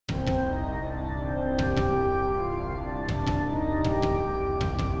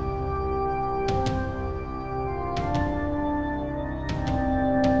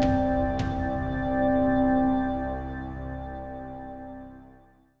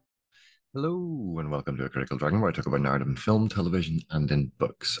Hello and welcome to A Critical Dragon, where I talk about narrative in film, television, and in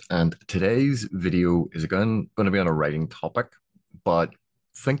books. And today's video is again going to be on a writing topic, but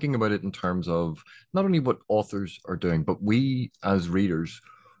thinking about it in terms of not only what authors are doing, but we as readers,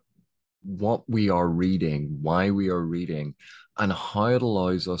 what we are reading, why we are reading, and how it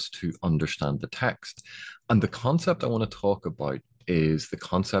allows us to understand the text. And the concept I want to talk about is the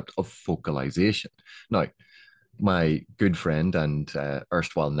concept of focalization. Now, my good friend and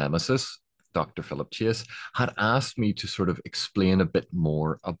erstwhile nemesis, Dr. Philip Chase, had asked me to sort of explain a bit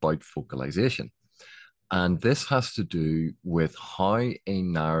more about focalization. And this has to do with how a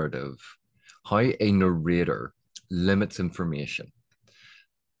narrative, how a narrator limits information.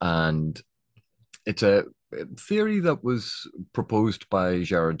 And it's a theory that was proposed by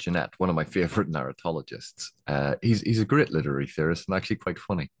Gerard Genette, one of my favorite narratologists. He's a great literary theorist and actually quite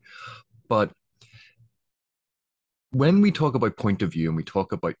funny. But when we talk about point of view and we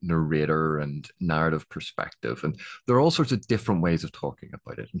talk about narrator and narrative perspective, and there are all sorts of different ways of talking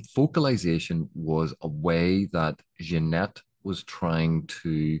about it. And focalization was a way that Jeanette was trying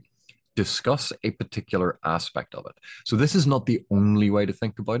to discuss a particular aspect of it. So this is not the only way to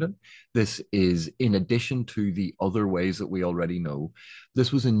think about it. This is in addition to the other ways that we already know.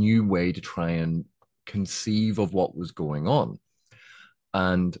 This was a new way to try and conceive of what was going on.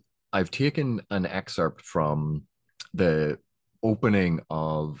 And I've taken an excerpt from the opening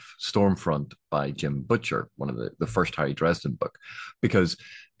of Stormfront by Jim Butcher, one of the first Harry Dresden book, because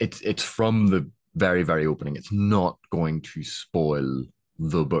it's from the very, very opening. It's not going to spoil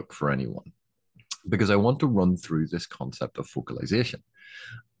the book for anyone because I want to run through this concept of focalization.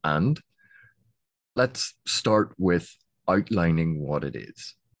 And let's start with outlining what it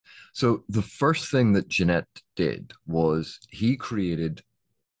is. So the first thing that Jeanette did was he created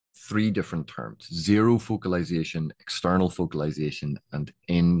three different terms: zero focalization, external focalization, and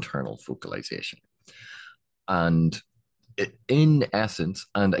internal focalization. And in essence,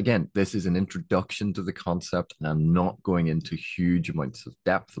 and again, this is an introduction to the concept, and I'm not going into huge amounts of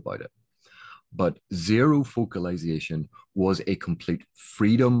depth about it. But zero focalization was a complete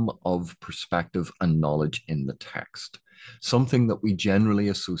freedom of perspective and knowledge in the text, something that we generally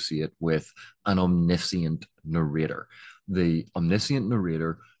associate with an omniscient narrator. The omniscient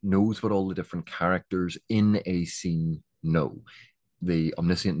narrator knows what all the different characters in a scene know. The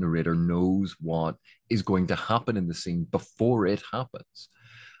omniscient narrator knows what is going to happen in the scene before it happens.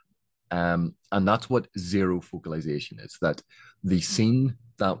 And that's what zero focalization is, that the scene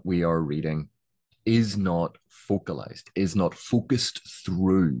that we are reading is not focalized, is not focused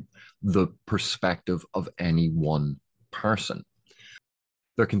through the perspective of any one person.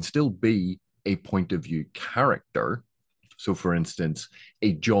 There can still be a point of view character. So, for instance,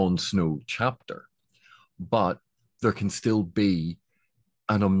 a Jon Snow chapter, but there can still be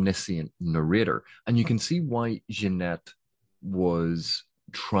an omniscient narrator. And you can see why Jeanette was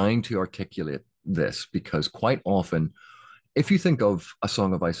trying to articulate this, because quite often, if you think of A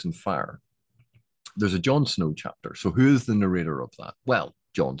Song of Ice and Fire, there's a Jon Snow chapter. So who is the narrator of that? Well,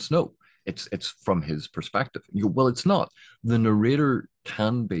 Jon Snow. It's from his perspective. You go, well, it's not. The narrator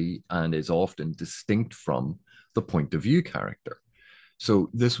can be and is often distinct from the point of view character. So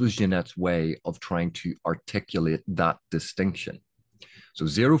this was Jeanette's way of trying to articulate that distinction. So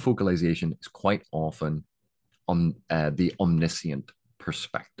zero focalization is quite often on the omniscient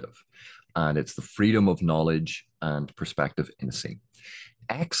perspective, and it's the freedom of knowledge and perspective in a scene.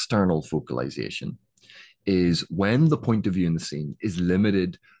 External focalization is when the point of view in the scene is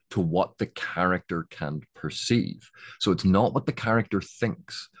limited to what the character can perceive. So it's not what the character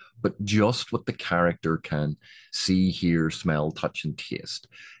thinks, but just what the character can see, hear, smell, touch, and taste.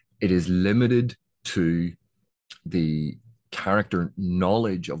 It is limited to the character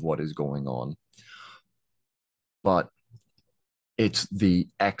knowledge of what is going on, but it's the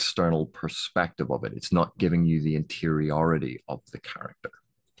external perspective of it. It's not giving you the interiority of the character.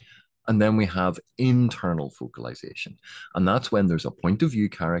 And then we have internal focalization. And that's when there's a point of view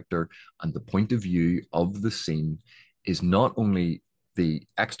character, and the point of view of the scene is not only the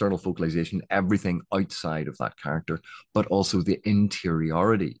external focalization, everything outside of that character, but also the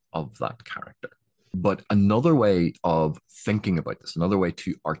interiority of that character. But another way of thinking about this, another way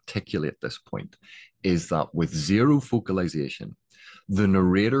to articulate this point, is that with zero focalization, the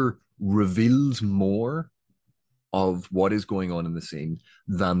narrator reveals more of what is going on in the scene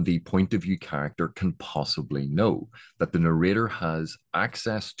than the point of view character can possibly know. That the narrator has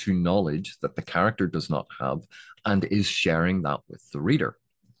access to knowledge that the character does not have and is sharing that with the reader.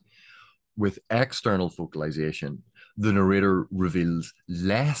 With external focalization, the narrator reveals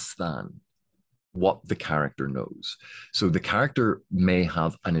less than what the character knows. So the character may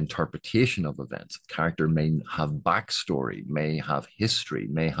have an interpretation of events. The character may have backstory, may have history,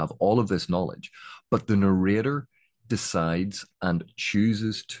 may have all of this knowledge, but the narrator decides and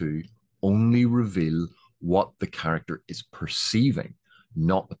chooses to only reveal what the character is perceiving,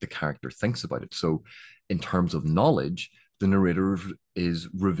 not what the character thinks about it. So in terms of knowledge, the narrator is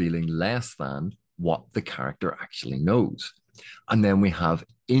revealing less than what the character actually knows. And then we have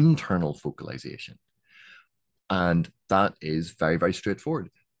internal focalization. And that is very, very straightforward.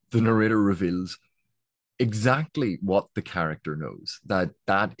 The narrator reveals exactly what the character knows.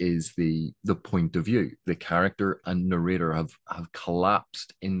 That is the point of view. The character and narrator have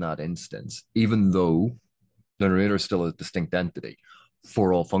collapsed in that instance, even though the narrator is still a distinct entity.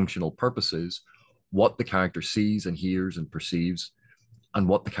 For all functional purposes, what the character sees and hears and perceives, and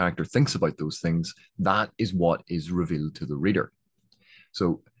what the character thinks about those things, that is what is revealed to the reader.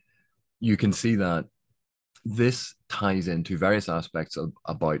 So you can see that this ties into various aspects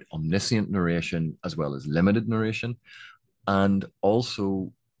about omniscient narration as well as limited narration, and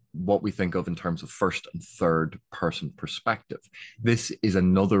also what we think of in terms of first and third person perspective. This is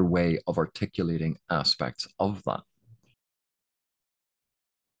another way of articulating aspects of that.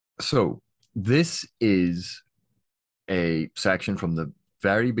 So, this is a section from the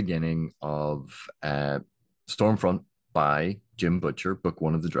very beginning of Stormfront by Jim Butcher, book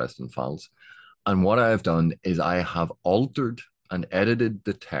one of the Dresden Files. And what I have done is I have altered and edited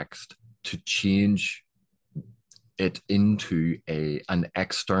the text to change it into an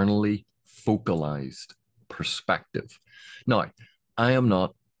externally focalized perspective. Now, I am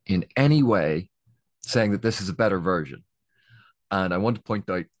not in any way saying that this is a better version. And I want to point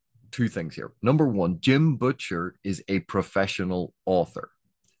out two things here. Number one, Jim Butcher is a professional author.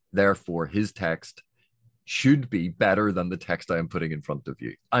 Therefore, his text should be better than the text I am putting in front of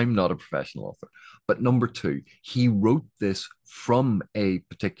you. I'm not a professional author. But number two, he wrote this from a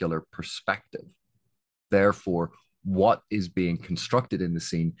particular perspective. Therefore, what is being constructed in the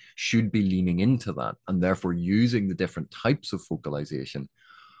scene should be leaning into that, and therefore using the different types of focalization.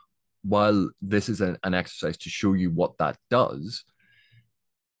 While this is an exercise to show you what that does,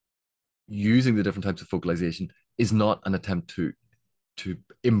 using the different types of focalization is not an attempt to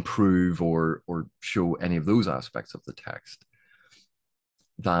improve or show any of those aspects of the text.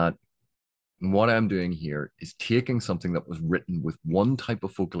 That what I'm doing here is taking something that was written with one type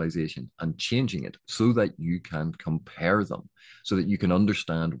of focalization and changing it so that you can compare them, so that you can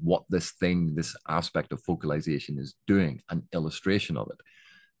understand what this thing, this aspect of focalization is doing, an illustration of it.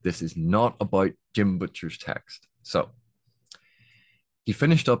 This is not about Jim Butcher's text. So he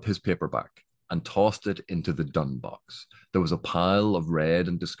finished up his paperback and tossed it into the dun box. There was a pile of red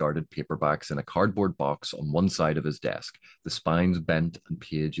and discarded paperbacks in a cardboard box on one side of his desk, the spines bent and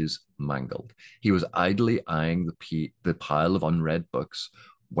pages mangled. He was idly eyeing the pile of unread books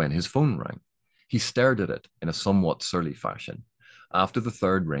when his phone rang. He stared at it in a somewhat surly fashion. After the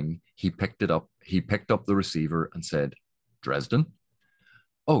third ring, he picked up the receiver and said, "Dresden?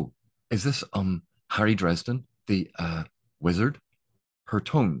 Oh, is this Harry Dresden, the wizard?" Her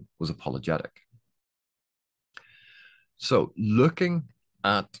tone was apologetic. So, looking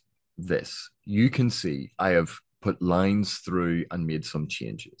at this, you can see I have put lines through and made some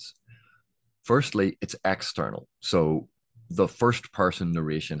changes. Firstly, it's external. So, the first person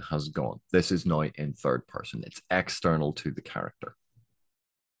narration has gone. This is now in third person. It's external to the character.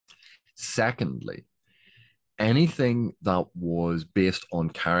 Secondly, anything that was based on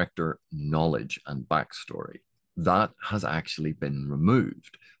character knowledge and backstory, that has actually been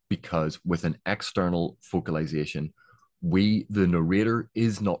removed, because with an external focalization, the narrator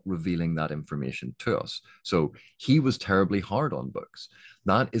is not revealing that information to us. So he was terribly hard on books.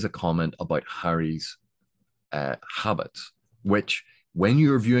 That is a comment about Harry's habits, which when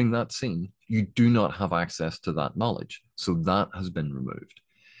you're viewing that scene, you do not have access to that knowledge. So that has been removed.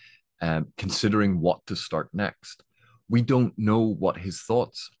 Considering what to start next, we don't know what his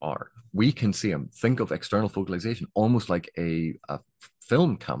thoughts are. We can see him. Think of external focalization almost like a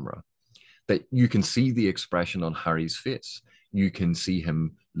film camera, that you can see the expression on Harry's face. You can see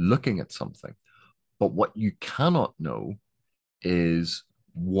him looking at something. But what you cannot know is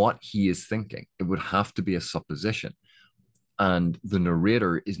what he is thinking. It would have to be a supposition. And the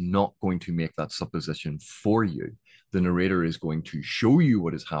narrator is not going to make that supposition for you. The narrator is going to show you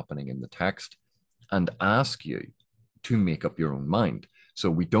what is happening in the text and ask you to make up your own mind. So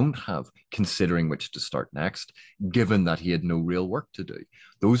we don't have considering which to start next, given that he had no real work to do.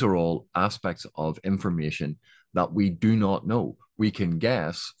 Those are all aspects of information that we do not know. We can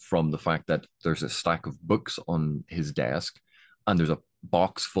guess from the fact that there's a stack of books on his desk and there's a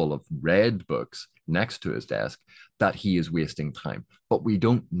box full of red books next to his desk, that he is wasting time. But we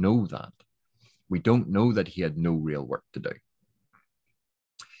don't know that. We don't know that he had no real work to do.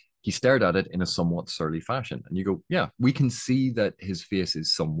 He stared at it in a somewhat surly fashion. And you go, yeah, we can see that his face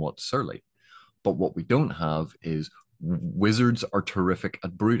is somewhat surly. But what we don't have is wizards are terrific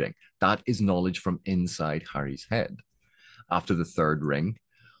at brooding. That is knowledge from inside Harry's head. After the third ring,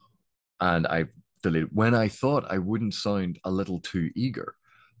 and I've deleted when I thought I wouldn't sound a little too eager,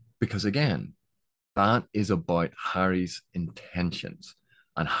 because again, that is about Harry's intentions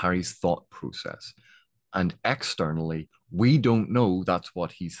and Harry's thought process. And externally, we don't know that's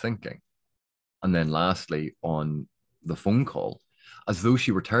what he's thinking. And then lastly, on the phone call, as though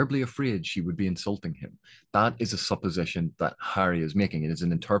she were terribly afraid she would be insulting him. That is a supposition that Harry is making. It is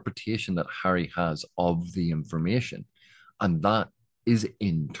an interpretation that Harry has of the information. And that is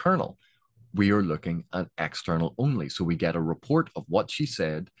internal. We are looking at external only. So we get a report of what she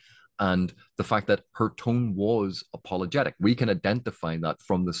said and the fact that her tone was apologetic. We can identify that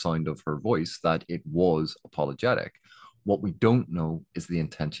from the sound of her voice that it was apologetic. What we don't know is the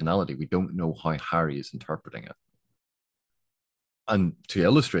intentionality. We don't know how Harry is interpreting it. And to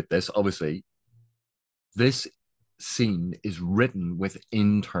illustrate this, obviously, this scene is written with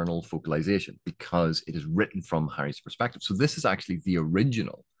internal focalization because it is written from Harry's perspective. So this is actually the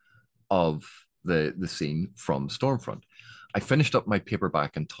original of the scene from Stormfront. I finished up my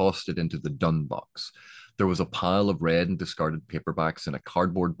paperback and tossed it into the done box. There was a pile of red and discarded paperbacks in a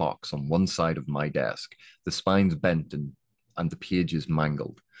cardboard box on one side of my desk. The spines bent and the pages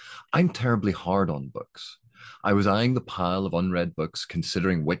mangled. I'm terribly hard on books. I was eyeing the pile of unread books,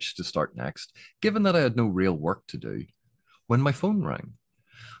 considering which to start next, given that I had no real work to do, when my phone rang.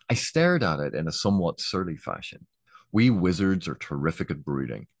 I stared at it in a somewhat surly fashion. We wizards are terrific at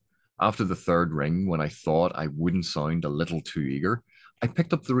brooding. After the third ring, when I thought I wouldn't sound a little too eager, I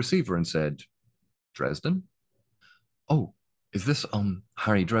picked up the receiver and said, Dresden? Oh, is this,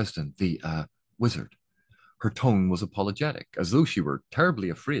 Harry Dresden, the, wizard? Her tone was apologetic, as though she were terribly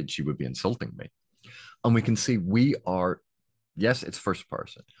afraid she would be insulting me. And we can see we are, yes, it's first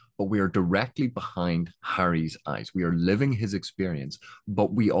person, but we are directly behind Harry's eyes. We are living his experience,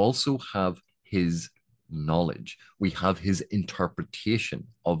 but we also have his knowledge. We have his interpretation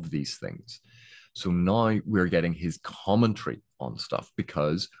of these things. So now we're getting his commentary on stuff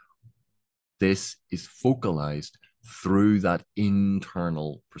because this is focalized through that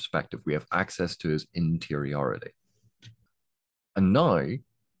internal perspective. We have access to his interiority. And now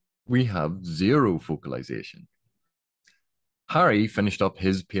we have zero focalization. Harry finished up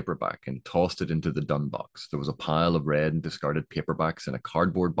his paperback and tossed it into the done box. There was a pile of red and discarded paperbacks in a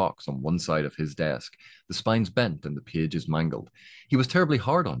cardboard box on one side of his desk. The spines bent and the pages mangled. He was terribly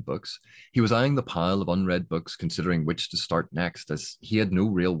hard on books. He was eyeing the pile of unread books, considering which to start next, as he had no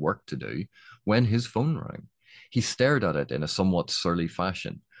real work to do, when his phone rang. He stared at it in a somewhat surly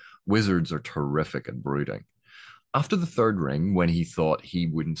fashion. Wizards are terrific at brooding. After the third ring, when he thought he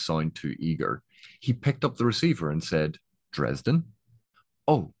wouldn't sound too eager, he picked up the receiver and said, Dresden?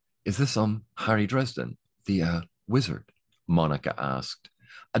 Oh, is this, Harry Dresden, the, wizard? Monica asked.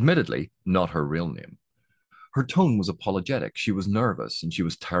 Admittedly, not her real name. Her tone was apologetic. She was nervous and she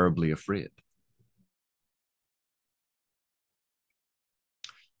was terribly afraid.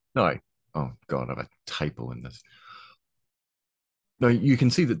 Now, oh God, I have a typo in this. Now you can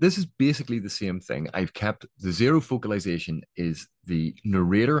see that this is basically the same thing. I've kept the zero focalization is the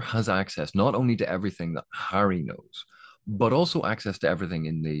narrator has access not only to everything that Harry knows, but also access to everything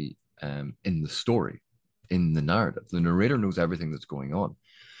in the story, in the narrative. The narrator knows everything that's going on.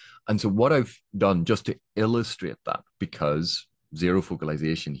 And so what I've done just to illustrate that, because zero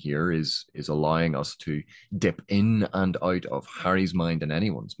focalization here is allowing us to dip in and out of Harry's mind and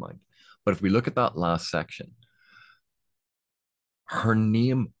anyone's mind. But if we look at that last section, her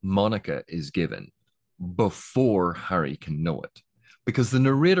name, Monica, is given before Harry can know it, because the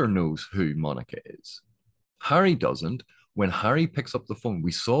narrator knows who Monica is. Harry doesn't. When Harry picks up the phone,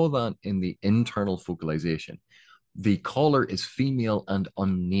 we saw that in the internal focalization. The caller is female and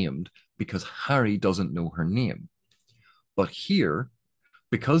unnamed because Harry doesn't know her name. But here,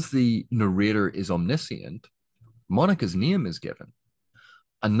 because the narrator is omniscient, Monica's name is given.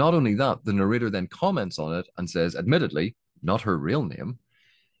 And not only that, the narrator then comments on it and says, admittedly, not her real name,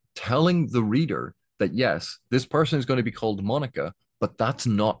 telling the reader that yes, this person is going to be called Monica, but that's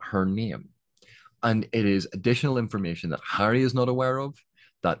not her name. And it is additional information that Harry is not aware of,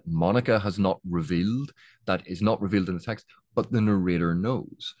 that Monica has not revealed, that is not revealed in the text, but the narrator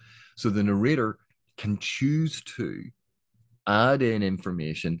knows. So the narrator can choose to add in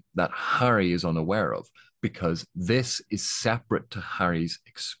information that Harry is unaware of. because this is separate to Harry's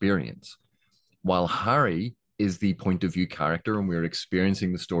experience. While Harry is the point of view character and we're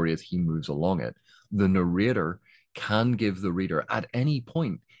experiencing the story as he moves along it, the narrator can give the reader at any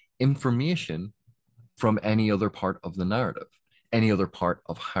point information from any other part of the narrative, any other part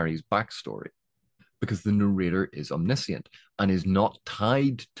of Harry's backstory, because the narrator is omniscient and is not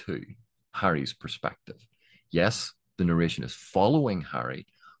tied to Harry's perspective. Yes, the narration is following Harry,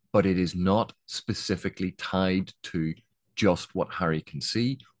 but it is not specifically tied to just what Harry can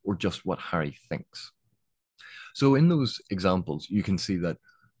see or just what Harry thinks. So in those examples, you can see that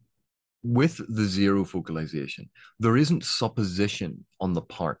with the zero focalization, there isn't supposition on the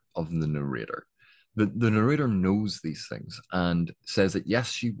part of the narrator. The narrator knows these things and says that,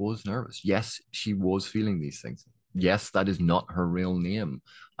 yes, she was nervous. Yes, she was feeling these things. Yes, that is not her real name,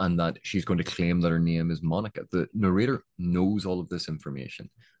 and that she's going to claim that her name is Monica. The narrator knows all of this information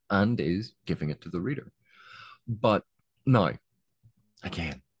and is giving it to the reader. But now,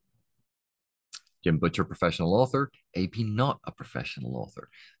 again, Jim Butcher, professional author, AP, not a professional author.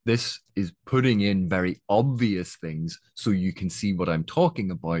 This is putting in very obvious things so you can see what I'm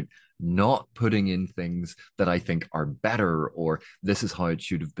talking about, not putting in things that I think are better or this is how it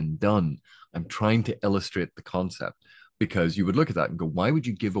should have been done. I'm trying to illustrate the concept, because you would look at that and go, why would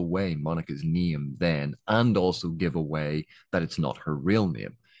you give away Monica's name then and also give away that it's not her real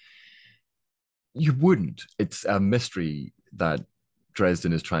name? You wouldn't. It's a mystery that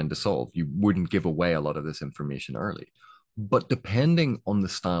Dresden is trying to solve. You wouldn't give away a lot of this information early. But depending on the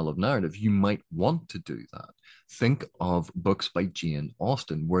style of narrative, you might want to do that. Think of books by Jane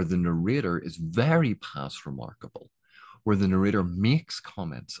Austen, where the narrator is very past remarkable, where the narrator makes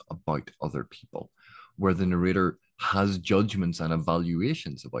comments about other people, where the narrator has judgments and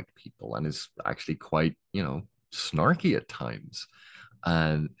evaluations about people and is actually quite, snarky at times.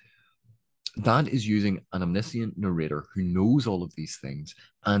 And that is using an omniscient narrator who knows all of these things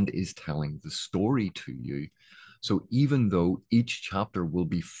and is telling the story to you. So even though each chapter will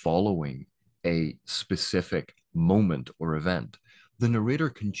be following a specific moment or event, the narrator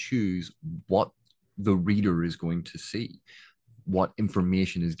can choose what the reader is going to see, what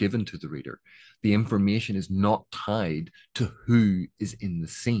information is given to the reader. The information is not tied to who is in the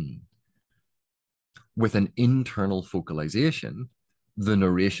scene. With an internal focalization, the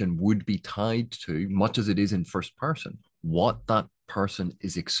narration would be tied to, much as it is in first person, what that person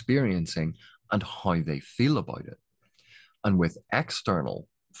is experiencing and how they feel about it. And with external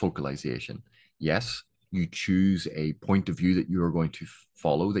focalization, yes, you choose a point of view that you are going to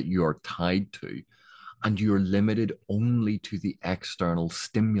follow, that you are tied to, and you're limited only to the external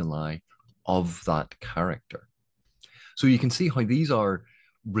stimuli of that character. So you can see how these are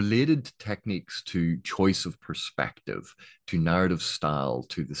related techniques to choice of perspective, to narrative style,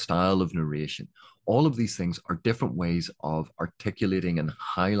 to the style of narration. All of these things are different ways of articulating and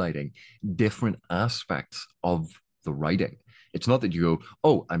highlighting different aspects of the writing. It's not that you go,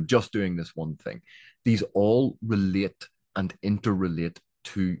 oh, I'm just doing this one thing. These all relate and interrelate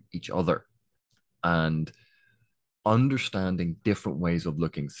to each other. And understanding different ways of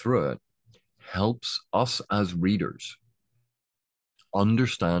looking through it helps us as readers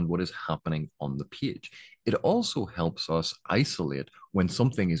understand what is happening on the page. It also helps us isolate when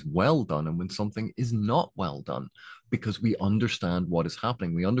something is well done and when something is not well done, because we understand what is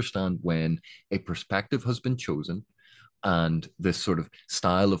happening. We understand when a perspective has been chosen and this sort of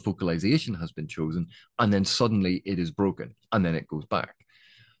style of focalization has been chosen, and then suddenly it is broken and then it goes back.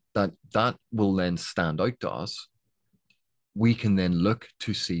 That will then stand out to us. We can then look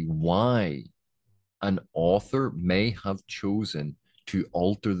to see why an author may have chosen to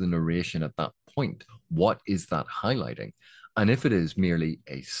alter the narration at that point. What is that highlighting? And if it is merely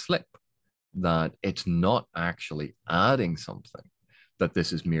a slip, that it's not actually adding something, that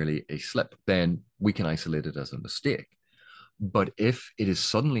this is merely a slip, then we can isolate it as a mistake. But if it is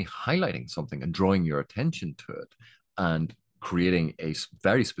suddenly highlighting something and drawing your attention to it and creating a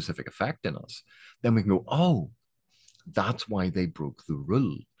very specific effect in us, then we can go, oh, that's why they broke the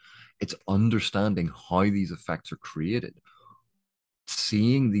rule. It's understanding how these effects are created,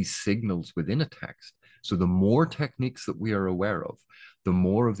 seeing these signals within a text. So the more techniques that we are aware of, the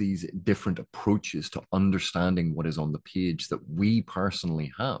more of these different approaches to understanding what is on the page that we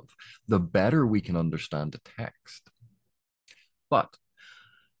personally have, the better we can understand the text. But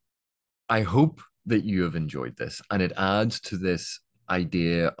I hope that you have enjoyed this, and it adds to this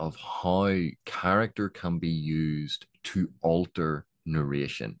idea of how character can be used to alter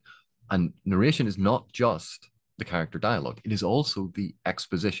narration. And narration is not just the character dialogue, it is also the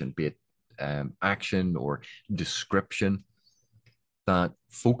exposition, be it action or description, that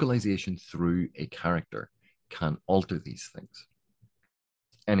focalization through a character can alter these things.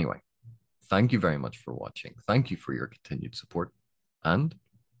 Anyway, thank you very much for watching. Thank you for your continued support, and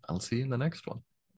I'll see you in the next one.